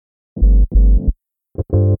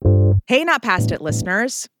Hey, Not Past It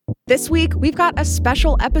listeners. This week, we've got a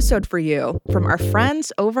special episode for you from our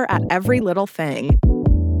friends over at Every Little Thing.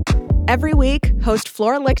 Every week, host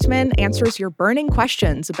Flora Lichtman answers your burning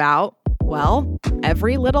questions about, well,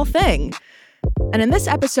 every little thing. And in this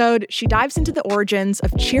episode, she dives into the origins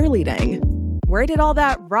of cheerleading. Where did all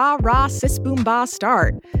that rah-rah sis-boom-ba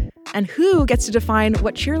start? And who gets to define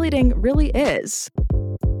what cheerleading really is?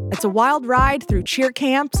 It's a wild ride through cheer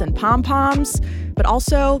camps and pom-poms, but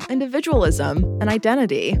also individualism and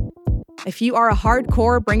identity. If you are a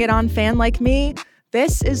hardcore Bring It On fan like me,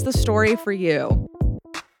 this is the story for you.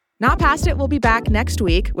 Not Past It will be back next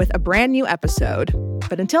week with a brand new episode.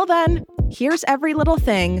 But until then, here's Every Little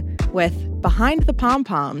Thing with Behind the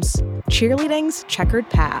Pom-Poms, Cheerleading's Checkered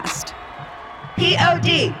Past.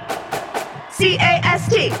 P-O-D-C-A-S-T.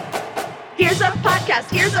 Here's a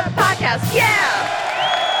podcast, yeah!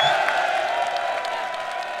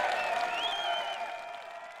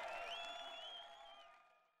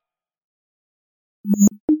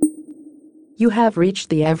 You have reached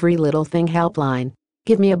the Every Little Thing helpline.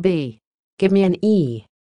 Give me a B. Give me an E.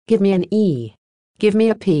 Give me an E. Give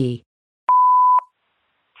me a P.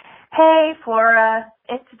 Hey, Flora.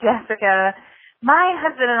 It's Jessica. My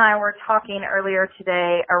husband and I were talking earlier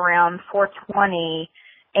today around 420,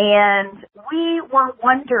 and we were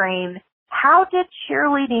wondering, how did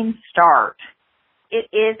cheerleading start? It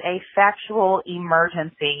is a factual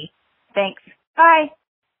emergency. Thanks. Bye.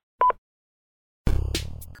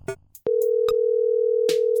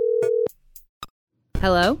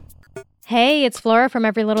 Hello? Hey, it's Flora from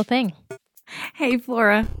Every Little Thing. Hey,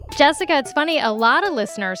 Flora. Jessica, it's funny, a lot of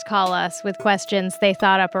listeners call us with questions they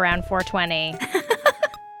thought up around 420.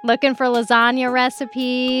 Looking for lasagna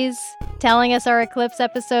recipes, telling us our Eclipse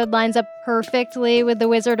episode lines up perfectly with The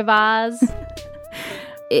Wizard of Oz.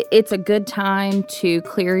 It's a good time to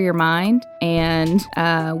clear your mind, and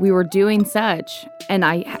we were doing such, and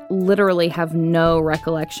I literally have no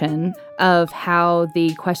recollection of how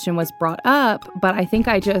the question was brought up, but I think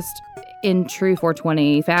I just, in true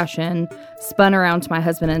 420 fashion, spun around to my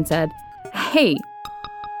husband and said, hey,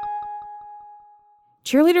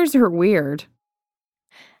 cheerleaders are weird.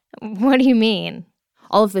 What do you mean?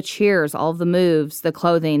 All of the cheers, all of the moves, the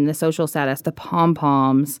clothing, the social status, the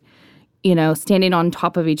pom-poms, you know, standing on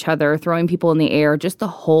top of each other, throwing people in the air, just the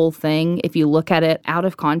whole thing, if you look at it out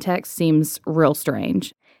of context, seems real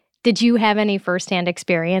strange. Did you have any firsthand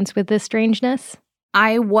experience with this strangeness?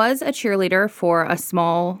 I was a cheerleader for a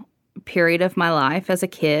small period of my life as a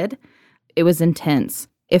kid. It was intense.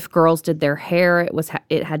 If girls did their hair,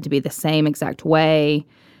 it had to be the same exact way,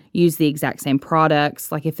 use the exact same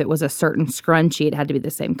products. Like if it was a certain scrunchie, it had to be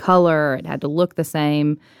the same color, it had to look the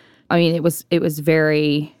same. I mean, it was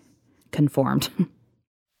very conformed.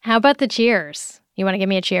 How about the cheers? You want to give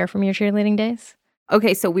me a cheer from your cheerleading days?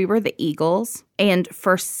 Okay, so we were the Eagles, and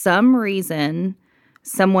for some reason,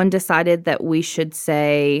 someone decided that we should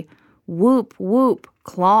say, whoop, whoop,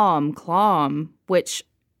 clom, clom, which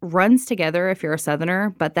runs together if you're a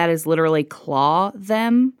Southerner, but that is literally claw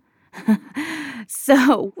them.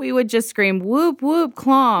 So we would just scream, whoop, whoop,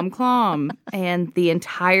 clom, clom, and the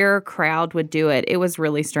entire crowd would do it. It was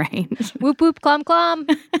really strange. Whoop, whoop, clom, clom.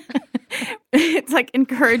 It's like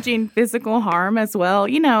encouraging physical harm as well.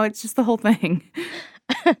 You know, it's just the whole thing.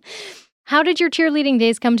 How did your cheerleading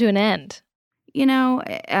days come to an end? You know,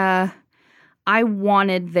 I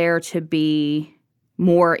wanted there to be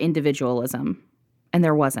more individualism, and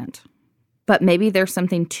there wasn't. But maybe there's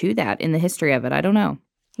something to that in the history of it. I don't know.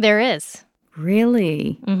 There is.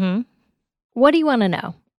 Really? Mm-hmm. What do you want to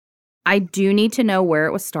know? I do need to know where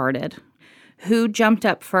it was started. Who jumped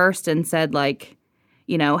up first and said, like,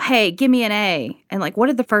 you know, hey, give me an A. And, like, what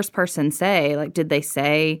did the first person say? Like, did they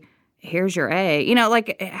say, here's your A? You know,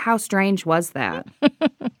 like, how strange was that?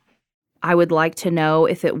 I would like to know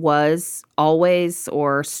if it was always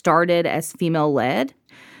or started as female-led.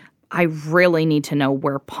 I really need to know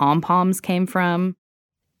where pom-poms came from.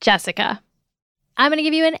 Jessica, I'm going to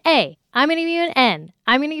give you an A. I'm going to give you an N.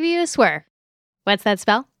 I'm going to give you a swear. What's that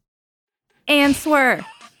spell? Answer.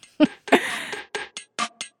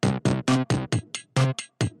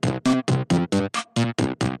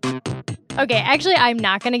 Okay, actually, I'm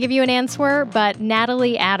not going to give you an answer, but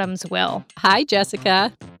Natalie Adams will. Hi,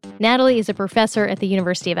 Jessica. Natalie is a professor at the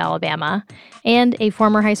University of Alabama and a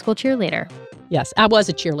former high school cheerleader. Yes, I was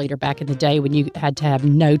a cheerleader back in the day when you had to have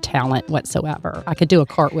no talent whatsoever. I could do a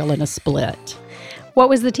cartwheel in a split. What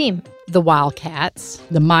was the team? The Wildcats,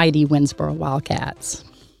 the mighty Winsboro Wildcats.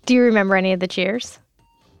 Do you remember any of the cheers?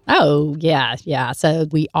 Oh, yeah. So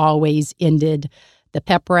we always ended the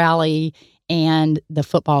pep rally and the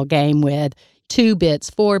football game with, 2 bits,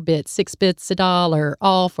 4 bits, 6 bits a dollar,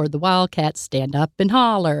 all for the Wildcats, stand up and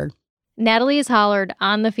holler. Natalie has hollered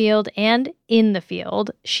on the field and in the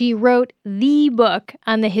field. She wrote the book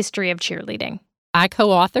on the history of cheerleading. I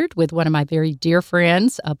co-authored with one of my very dear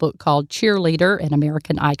friends a book called Cheerleader, an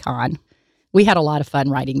American Icon. We had a lot of fun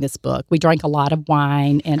writing this book. We drank a lot of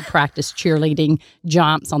wine and practiced cheerleading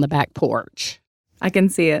jumps on the back porch. I can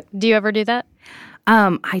see it. Do you ever do that?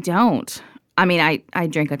 I don't. I mean, I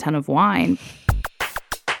drink a ton of wine.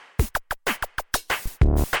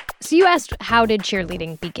 So you asked, how did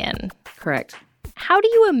cheerleading begin? Correct. How do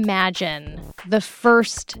you imagine the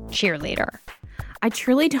first cheerleader? I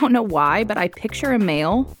truly don't know why, but I picture a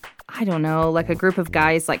male, I don't know, like a group of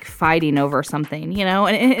guys like fighting over something, you know?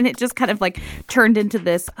 And it just kind of like turned into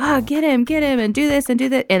this, get him, and do this and do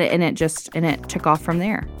that. And it took off from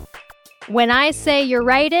there. When I say you're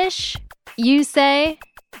rightish, you say...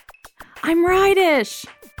 I'm rightish.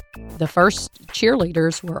 The first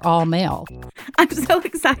cheerleaders were all male. I'm so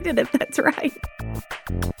excited if that's right.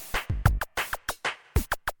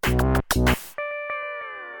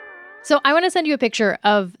 So I want to send you a picture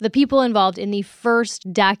of the people involved in the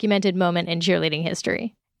first documented moment in cheerleading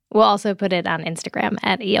history. We'll also put it on Instagram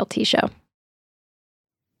at ELT Show.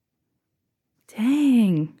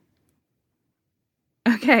 Dang.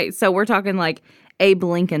 Okay, so we're talking like Abe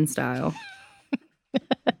Lincoln style.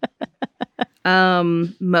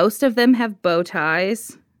 Most of them have bow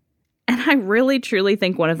ties, and I really truly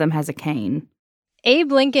think one of them has a cane.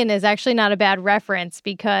 Abe Lincoln is actually not a bad reference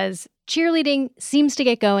because cheerleading seems to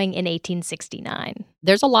get going in 1869.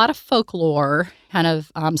 There's a lot of folklore kind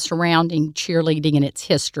of surrounding cheerleading and its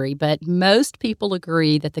history, but most people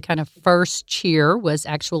agree that the kind of first cheer was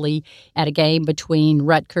actually at a game between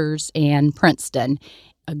Rutgers and Princeton.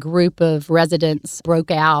 A group of residents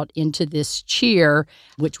broke out into this cheer,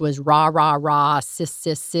 which was rah, rah, rah, sis,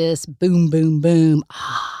 sis, sis, boom, boom, boom.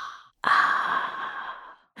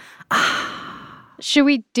 Should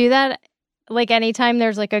we do that like anytime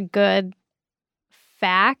there's like a good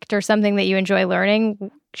fact or something that you enjoy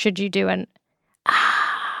learning? Should you do an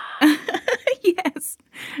Yes.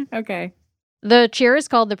 Okay. The cheer is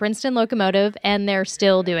called the Princeton Locomotive, and they're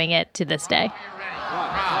still doing it to this day.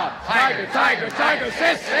 Tiger, tiger, tiger,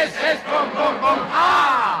 sis, sis, sis, boom, boom, boom,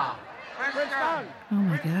 ah! Oh,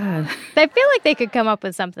 my God. I feel like they could come up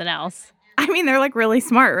with something else. I mean, they're like really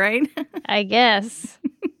smart, right? I guess.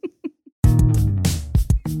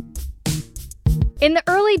 In the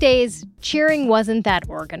early days, cheering wasn't that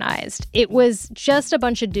organized. It was just a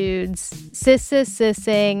bunch of dudes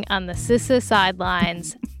sissing on the sissa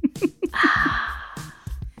sidelines.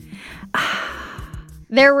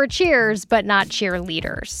 There were cheers, but not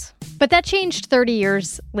cheerleaders. But that changed 30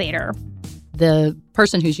 years later. The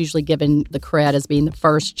person who's usually given the credit as being the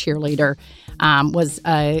first cheerleader was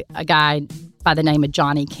a guy by the name of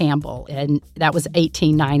Johnny Campbell, and that was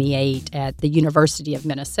 1898 at the University of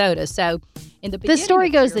Minnesota. So the story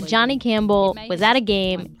goes that Johnny Campbell was at a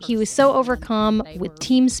game. He was so overcome with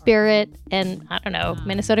team spirit and, I don't know,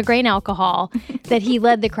 Minnesota grain alcohol that he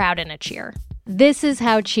led the crowd in a cheer. This is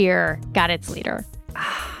how cheer got its leader.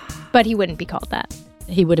 But he wouldn't be called that.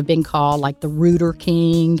 He would have been called like the Rooter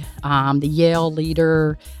King, the Yale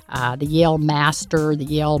leader, the Yale master, the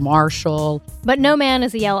Yale marshal. But no man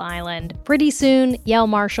is a Yale island. Pretty soon, Yale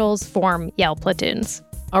marshals form Yale platoons.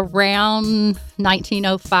 Around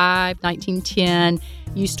 1905, 1910,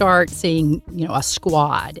 you start seeing, a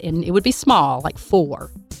squad, and it would be small, like 4.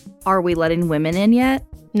 Are we letting women in yet?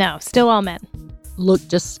 No, still all men. Look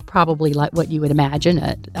just probably like what you would imagine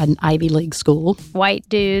at an Ivy League school. White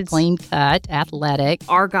dudes. Clean cut, athletic.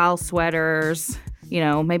 Argyle sweaters,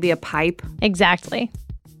 maybe a pipe. Exactly.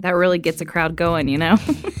 That really gets a crowd going,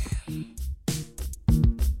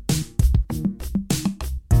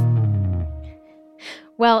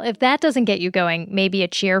 Well, if that doesn't get you going, maybe a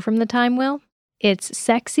cheer from the time will. It's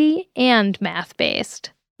sexy and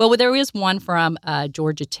math-based. Well, there is one from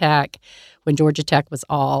Georgia Tech. When Georgia Tech was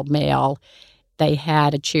all male, they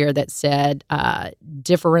had a cheer that said,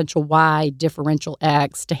 differential Y, differential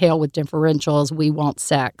X, to hell with differentials, we want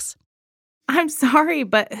sex. I'm sorry,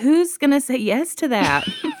 but who's going to say yes to that?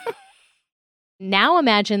 Now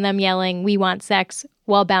imagine them yelling, we want sex,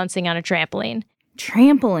 while bouncing on a trampoline.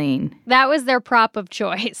 Trampoline. That was their prop of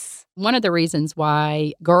choice. One of the reasons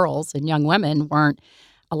why girls and young women weren't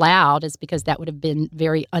allowed is because that would have been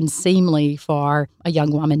very unseemly for a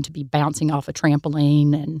young woman to be bouncing off a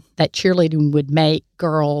trampoline, and that cheerleading would make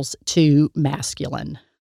girls too masculine.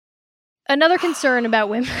 Another concern about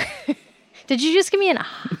women. Did you just give me an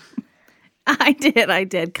I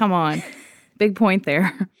did. Come on. Big point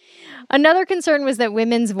there. Another concern was that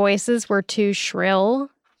women's voices were too shrill.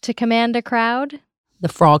 to command a crowd? The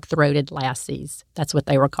frog-throated lassies. That's what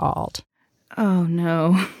they were called. Oh,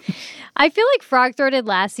 no. I feel like frog-throated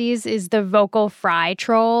lassies is the vocal fry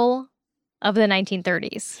troll of the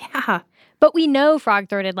 1930s. Yeah. But we know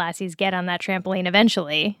frog-throated lassies get on that trampoline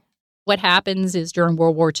eventually. What happens is during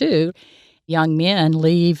World War II, young men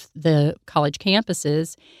leave the college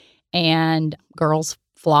campuses and girls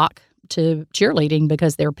flock to cheerleading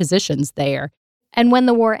because there are positions there. And when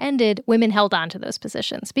the war ended, women held on to those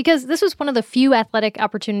positions because this was one of the few athletic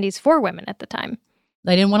opportunities for women at the time.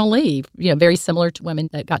 They didn't want to leave, very similar to women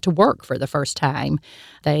that got to work for the first time.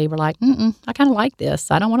 They were like, I kind of like this.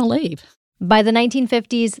 I don't want to leave. By the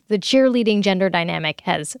 1950s, the cheerleading gender dynamic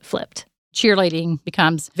has flipped. Cheerleading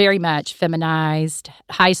becomes very much feminized.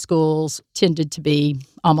 High schools tended to be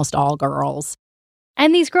almost all girls.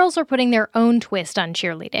 And these girls are putting their own twist on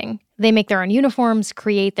cheerleading. They make their own uniforms,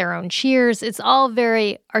 create their own cheers. It's all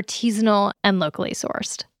very artisanal and locally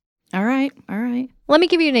sourced. All right. Let me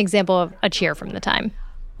give you an example of a cheer from the time.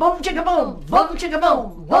 Boom chicka boom, boom chicka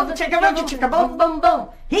boom, boom chicka boom boom boom.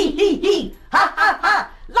 He, ha ha ha.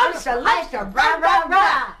 Lobster, rah rah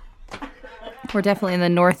rah. We're definitely in the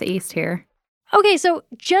Northeast here. Okay, so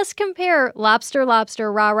just compare lobster, lobster,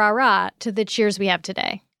 rah rah rah to the cheers we have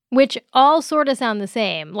today, which all sort of sound the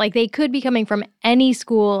same. Like they could be coming from any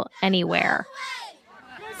school, anywhere.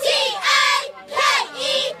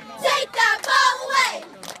 T-A-K-E, take that ball away.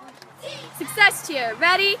 Success cheer,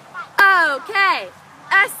 ready? Okay.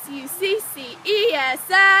 S-U-C-C-E-S-S.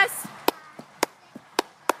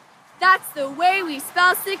 That's the way we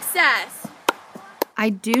spell success. I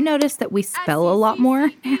do notice that we spell a lot more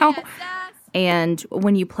now. And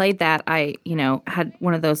when you played that, I, had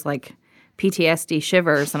one of those like PTSD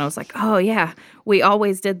shivers. And I was like, oh, yeah, we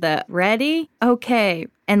always did the ready, okay,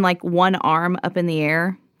 and like one arm up in the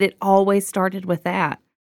air. It always started with that.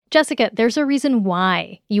 Jessica, there's a reason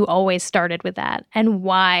why you always started with that and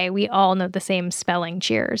why we all know the same spelling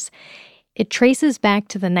cheers. It traces back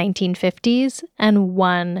to the 1950s and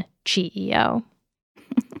one GEO.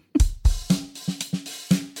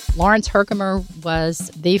 Lawrence Herkimer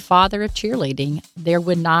was the father of cheerleading. There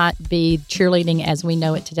would not be cheerleading as we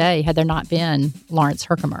know it today had there not been Lawrence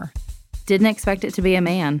Herkimer. Didn't expect it to be a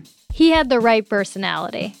man. He had the right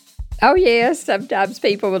personality. Oh, yes. Sometimes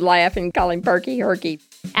people would laugh and call him Perky Herky.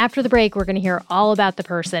 After the break, we're going to hear all about the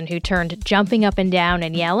person who turned jumping up and down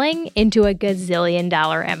and yelling into a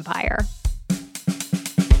gazillion-dollar empire.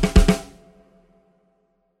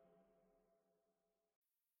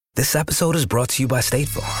 This episode is brought to you by State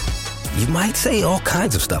Farm. You might say all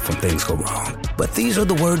kinds of stuff when things go wrong, but these are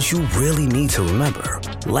the words you really need to remember.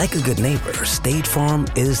 Like a good neighbor, State Farm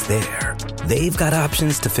is there. They've got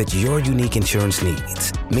options to fit your unique insurance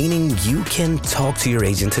needs, meaning you can talk to your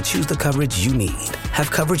agent to choose the coverage you need.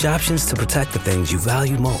 Have coverage options to protect the things you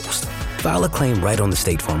value most. File a claim right on the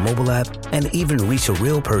State Farm mobile app and even reach a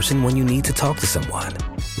real person when you need to talk to someone.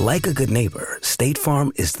 Like a good neighbor, State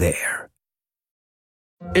Farm is there.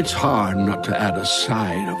 It's hard not to add a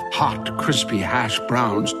side of hot, crispy hash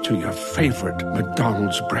browns to your favorite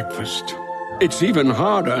McDonald's breakfast. It's even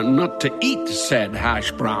harder not to eat said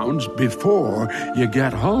hash browns before you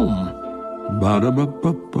get home.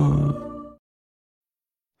 Ba-da-ba-ba-ba.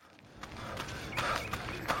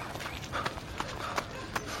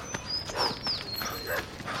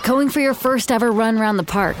 Going for your first ever run around the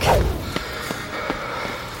park.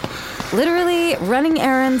 Literally running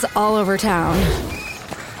errands all over town.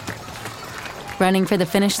 Running for the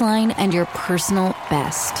finish line and your personal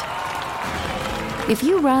best. If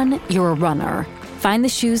you run, you're a runner. Find the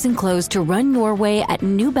shoes and clothes to run your way at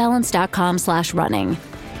newbalance.com/running.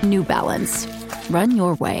 New Balance. Run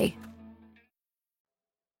your way.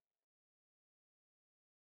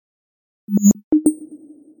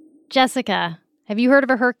 Jessica, have you heard of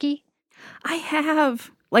a herky? I have.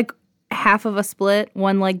 Like half of a split,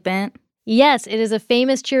 one leg bent. Yes, it is a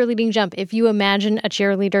famous cheerleading jump. If you imagine a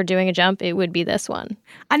cheerleader doing a jump, it would be this one.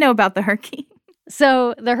 I know about the herky.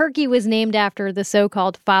 So the herky was named after the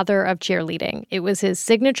so-called father of cheerleading. It was his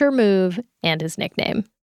signature move and his nickname.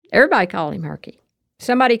 Everybody called him Herky.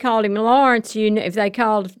 Somebody called him Lawrence. If they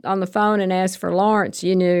called on the phone and asked for Lawrence,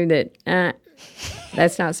 you knew that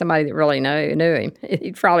that's not somebody that really knew him.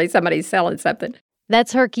 He's probably somebody selling something.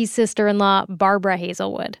 That's Herky's sister-in-law, Barbara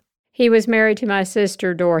Hazelwood. He was married to my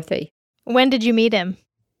sister, Dorothy. When did you meet him?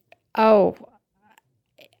 Oh,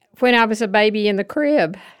 when I was a baby in the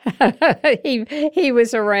crib. he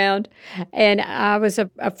was around, and I was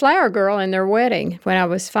a flower girl in their wedding when I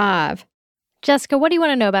was 5. Jessica, what do you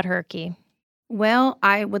want to know about Herky? Well,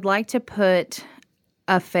 I would like to put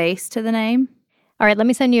a face to the name. All right, let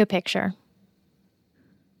me send you a picture.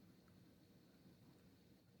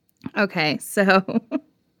 Okay, so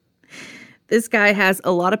this guy has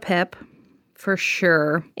a lot of pep, for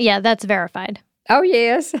sure. Yeah, that's verified. Oh,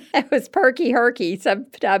 yes. It was Perky Herky.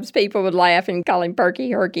 Sometimes people would laugh and call him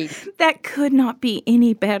Perky Herky. That could not be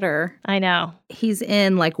any better. I know. He's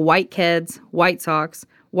in like white Keds, white socks,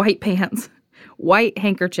 white pants, white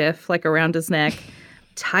handkerchief like around his neck,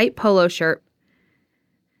 tight polo shirt.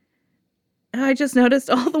 I just noticed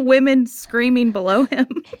all the women screaming below him.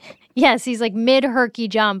 Yes, he's like mid-herky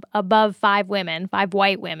jump above 5 women, 5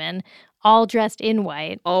 white women, all dressed in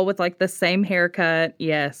white. All with like the same haircut.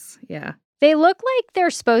 Yes, yeah. They look like they're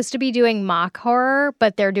supposed to be doing mock horror,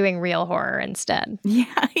 but they're doing real horror instead.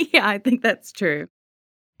 Yeah, I think that's true.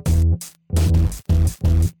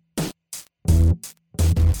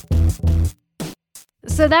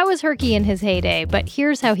 So that was Herky in his heyday, but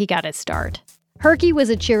here's how he got his start. Herky was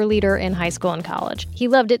a cheerleader in high school and college. He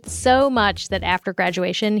loved it so much that after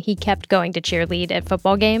graduation, he kept going to cheerlead at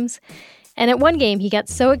football games. And at one game, he got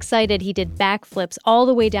so excited he did backflips all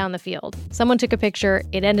the way down the field. Someone took a picture,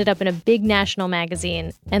 it ended up in a big national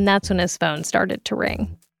magazine, and that's when his phone started to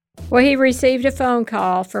ring. Well, he received a phone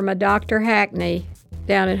call from a Dr. Hackney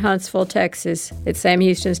down in Huntsville, Texas, at Sam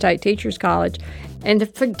Houston State Teachers College. And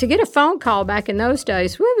to get a phone call back in those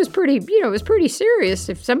days, well, it was pretty, it was pretty serious.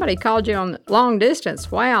 If somebody called you on long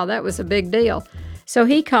distance, wow, that was a big deal. So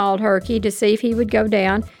he called Herky to see if he would go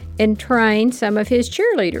down and train some of his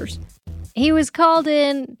cheerleaders. He was called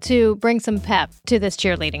in to bring some pep to this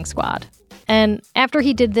cheerleading squad. And after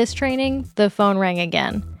he did this training, the phone rang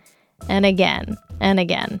again and again and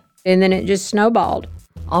again. And then it just snowballed.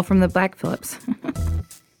 All from the backflips.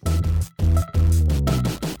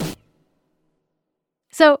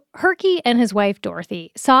 So Herky and his wife,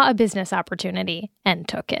 Dorothy, saw a business opportunity and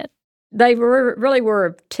took it. They really were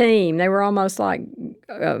a team. They were almost like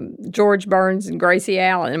George Burns and Gracie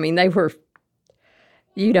Allen. I mean, they were,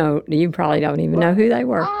 you probably don't even know who they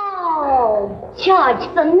were. Oh,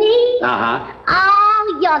 George, for me? Uh-huh.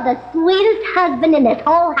 Oh, you're the sweetest husband in this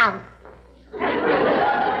whole house.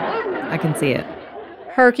 I can see it.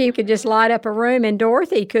 Herky could just light up a room, and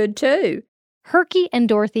Dorothy could too. Herky and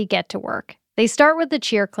Dorothy get to work. They start with the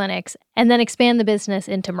cheer clinics and then expand the business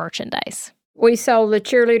into merchandise. We sold the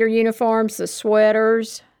cheerleader uniforms, the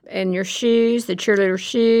sweaters, and your shoes, the cheerleader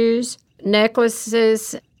shoes,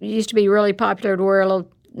 necklaces. It used to be really popular to wear a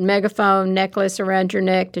little megaphone necklace around your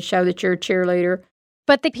neck to show that you're a cheerleader.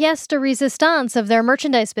 But the pièce de résistance of their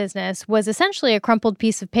merchandise business was essentially a crumpled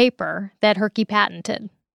piece of paper that Herky patented.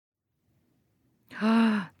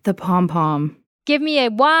 The pom-pom. Give me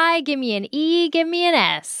a Y, give me an E, give me an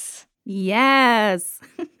S. Yes.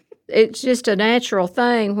 It's just a natural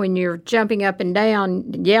thing when you're jumping up and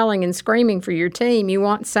down, yelling and screaming for your team. You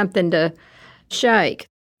want something to shake.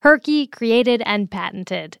 Herky created and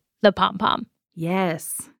patented the pom-pom.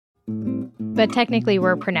 Yes. But technically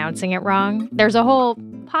we're pronouncing it wrong. There's a whole,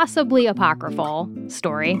 possibly apocryphal,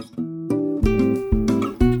 story.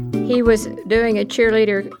 He was doing a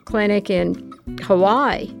cheerleader clinic in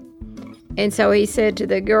Hawaii. And so he said to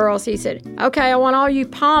the girls, he said, okay, I want all you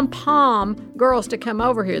pom-pom girls to come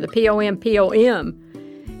over here, the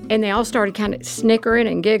P-O-M-P-O-M. And they all started kind of snickering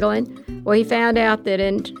and giggling. Well, he found out that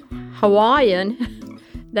in Hawaiian,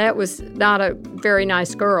 that was not a very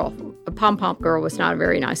nice girl. A pom-pom girl was not a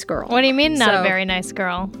very nice girl. What do you mean, not a very nice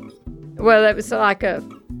girl? Well, it was like a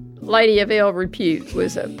lady of ill repute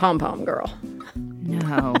was a pom-pom girl.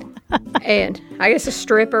 No. And I guess a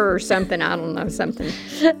stripper or something, I don't know, something.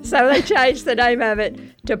 So they changed the name of it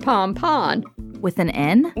to Pom-Pon. With an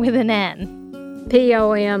N? With an N.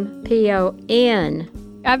 P-O-M-P-O-N.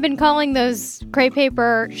 I've been calling those crepe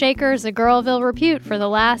paper shakers a girl of ill repute for the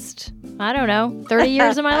last, 30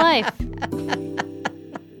 years of my life.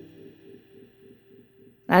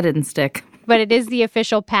 That didn't stick. But it is the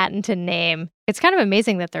official patented name. It's kind of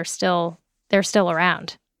amazing that they're still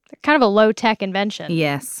around. They're kind of a low-tech invention.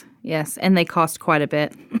 Yes. And they cost quite a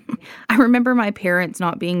bit. I remember my parents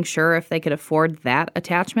not being sure if they could afford that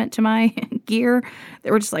attachment to my gear.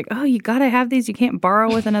 They were just like, oh, you got to have these. You can't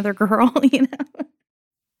borrow with another girl,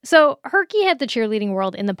 So Herky had the cheerleading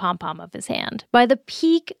world in the pom-pom of his hand. By the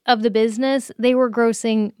peak of the business, they were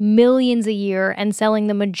grossing millions a year and selling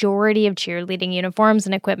the majority of cheerleading uniforms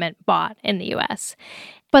and equipment bought in the U.S.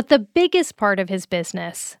 But the biggest part of his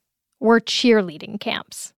business were cheerleading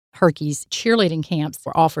camps. Herky's cheerleading camps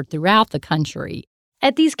were offered throughout the country.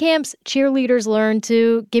 At these camps, cheerleaders learned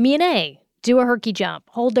to give me an A, do a Herky jump,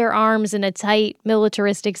 hold their arms in a tight,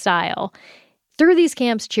 militaristic style. Through these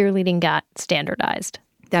camps, cheerleading got standardized.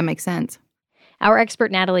 That makes sense. Our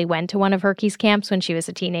expert Natalie went to one of Herky's camps when she was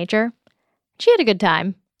a teenager. She had a good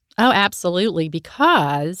time. Oh, absolutely,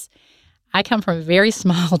 because I come from a very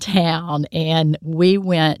small town, and we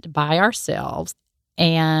went by ourselves,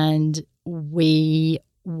 and we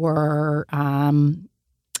were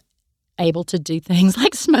able to do things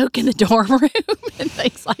like smoke in the dorm room and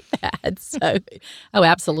things like that. So,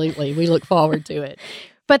 absolutely. We look forward to it.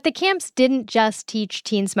 But the camps didn't just teach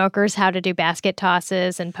teen smokers how to do basket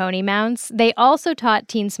tosses and pony mounts. They also taught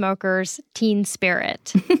teen smokers teen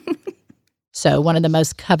spirit. So one of the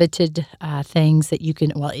most coveted things that you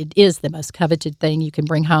can, it is the most coveted thing you can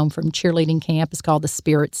bring home from cheerleading camp is called the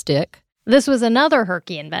spirit stick. This was another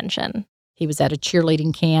Herky invention. He was at a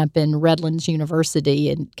cheerleading camp in Redlands University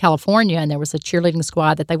in California, and there was a cheerleading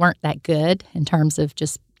squad that they weren't that good in terms of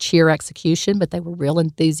just cheer execution, but they were real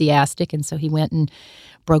enthusiastic. And so he went and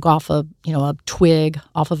broke off a twig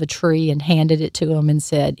off of a tree and handed it to him and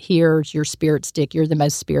said, "Here's your spirit stick. You're the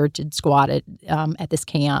most spirited squad at this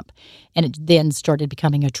camp." And it then started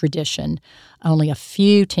becoming a tradition. Only a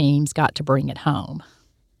few teams got to bring it home.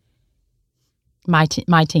 My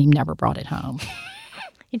team never brought it home.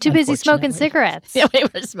 You're too busy smoking cigarettes. Yeah, we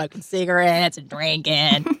were smoking cigarettes and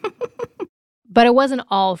drinking. But it wasn't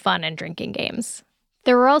all fun and drinking games.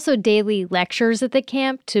 There were also daily lectures at the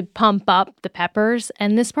camp to pump up the peppers,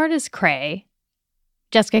 and this part is cray.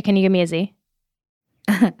 Jessica, can you give me a Z?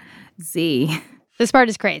 Z. This part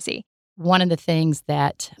is crazy. One of the things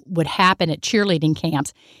that would happen at cheerleading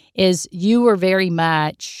camps is you were very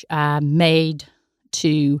much made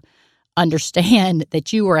to understand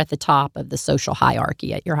that you were at the top of the social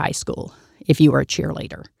hierarchy at your high school if you were a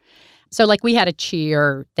cheerleader. So, like, we had a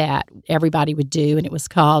cheer that everybody would do, and it was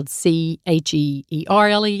called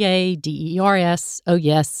CHEERLEADERS. Oh,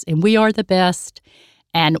 yes, and we are the best.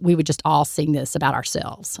 And we would just all sing this about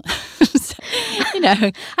ourselves. So,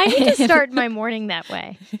 I need to start my morning that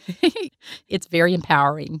way. It's very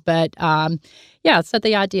empowering. But, so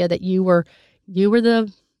the idea that you were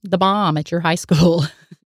the bomb at your high school.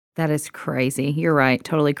 That is crazy. You're right.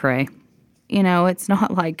 Totally cray. It's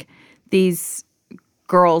not like these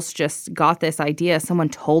girls just got this idea. Someone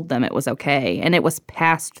told them it was okay, and it was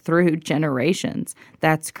passed through generations.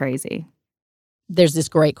 That's crazy. There's this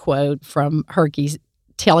great quote from Herky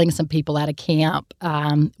telling some people at a camp,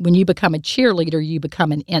 when you become a cheerleader, you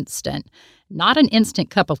become an instant. Not an instant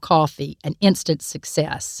cup of coffee, an instant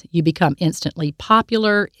success. You become instantly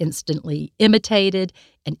popular, instantly imitated,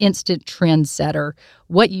 an instant trendsetter.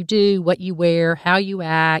 What you do, what you wear, how you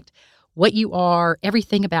act, what you are,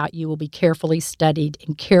 everything about you will be carefully studied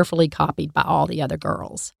and carefully copied by all the other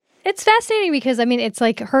girls. It's fascinating because, it's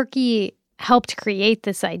like Herky helped create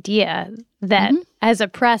this idea that has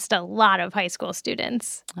oppressed a lot of high school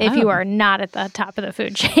students if you are not at the top of the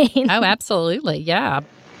food chain. Oh, absolutely, yeah.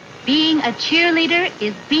 Being a cheerleader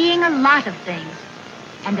is being a lot of things,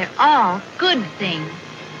 and they're all good things.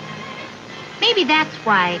 Maybe that's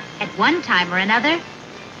why, at one time or another,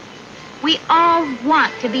 we all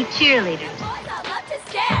want to be cheerleaders. Boys, I love to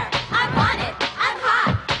stare. I'm wanted. I'm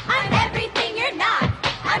hot. I'm everything you're not.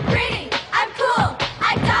 I'm pretty. I'm cool.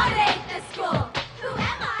 I dominate the school. Who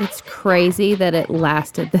am I? It's crazy that it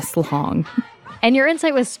lasted this long. And your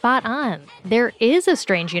insight was spot on. There is a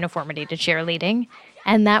strange uniformity to cheerleading,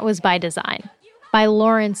 and that was by design, by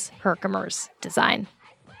Lawrence Herkimer's design.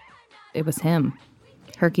 It was him.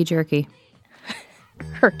 Herky jerky.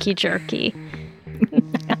 Herky jerky.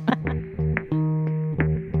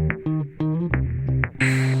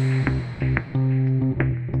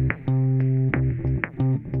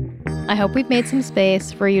 I hope we've made some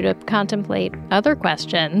space for you to contemplate other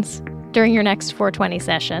questions during your next 420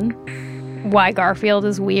 session. Why Garfield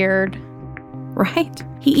is weird. Right?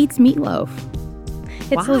 He eats meatloaf.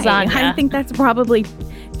 It's Why? lasagna. I think that's probably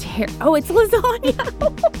it's lasagna.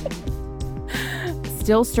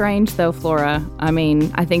 Still strange, though, Flora.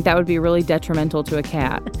 I think that would be really detrimental to a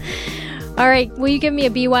cat. All right. Will you give me a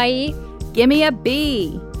BYE? Give me a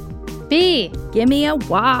B. B. Give me a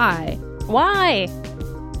Y. Why?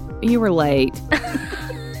 You were late.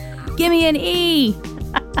 Give me an E.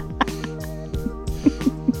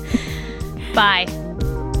 Bye.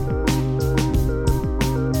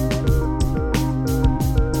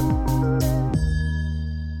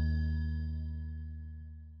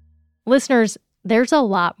 Listeners, there's a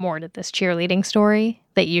lot more to this cheerleading story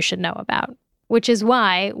that you should know about, which is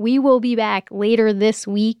why we will be back later this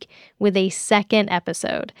week with a second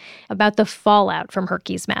episode about the fallout from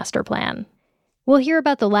Herky's master plan. We'll hear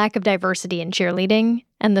about the lack of diversity in cheerleading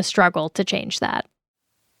and the struggle to change that.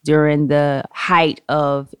 During the height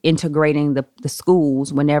of integrating the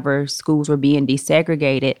schools, whenever schools were being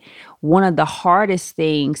desegregated, one of the hardest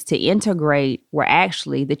things to integrate were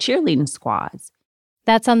actually the cheerleading squads.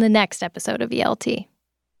 That's on the next episode of ELT.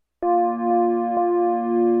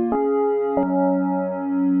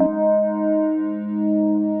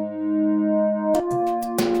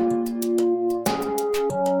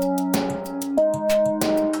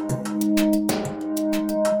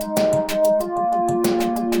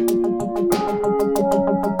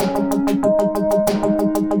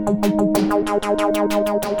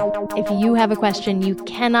 you have a question you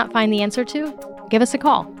cannot find the answer to, give us a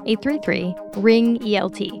call,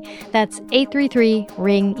 833-RING-ELT. That's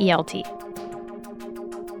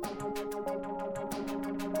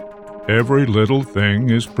 833-RING-ELT. Every Little Thing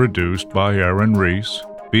is produced by Aaron Reese,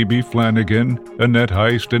 Phoebe Flanagan, Annette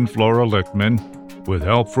Heist, and Flora Lichtman, with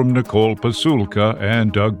help from Nicole Pasulka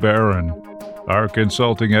and Doug Barron. Our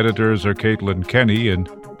consulting editors are Caitlin Kenny and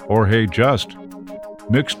Jorge Just.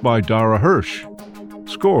 Mixed by Dara Hirsch.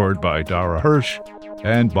 Scored by Dara Hirsch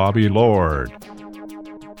and Bobby Lord.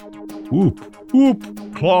 Whoop, whoop,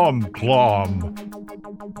 clom, clom.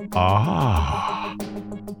 Ah,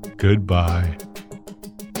 goodbye.